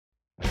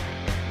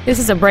This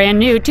is a brand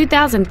new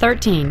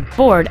 2013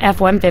 Ford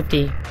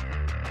F-150.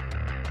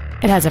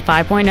 It has a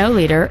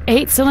 5.0-liter,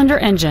 8-cylinder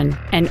engine,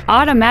 an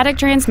automatic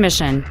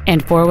transmission,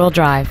 and 4-wheel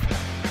drive.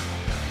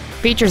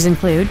 Features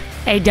include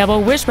a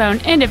double wishbone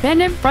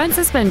independent front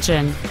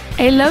suspension,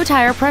 a low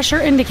tire pressure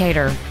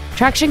indicator,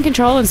 traction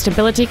control and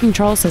stability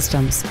control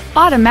systems,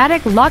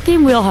 automatic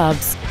locking wheel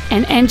hubs,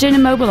 an engine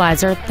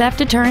immobilizer theft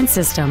deterrent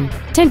system,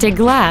 tinted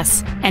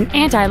glass, an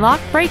anti-lock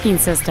braking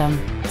system,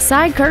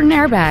 side curtain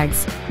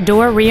airbags,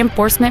 door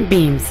reinforcement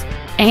beams,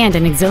 and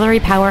an auxiliary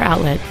power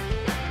outlet.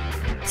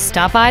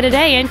 Stop by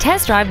today and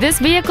test drive this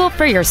vehicle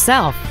for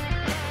yourself.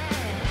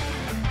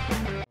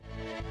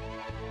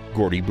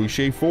 Gordie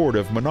Boucher Ford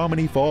of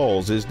Menomonee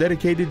Falls is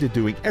dedicated to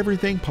doing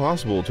everything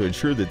possible to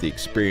ensure that the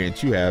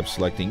experience you have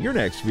selecting your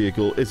next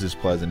vehicle is as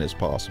pleasant as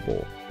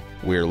possible.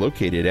 We are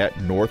located at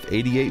North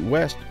 88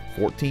 West,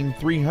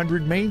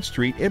 14300 Main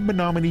Street in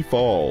Menomonee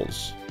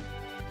Falls.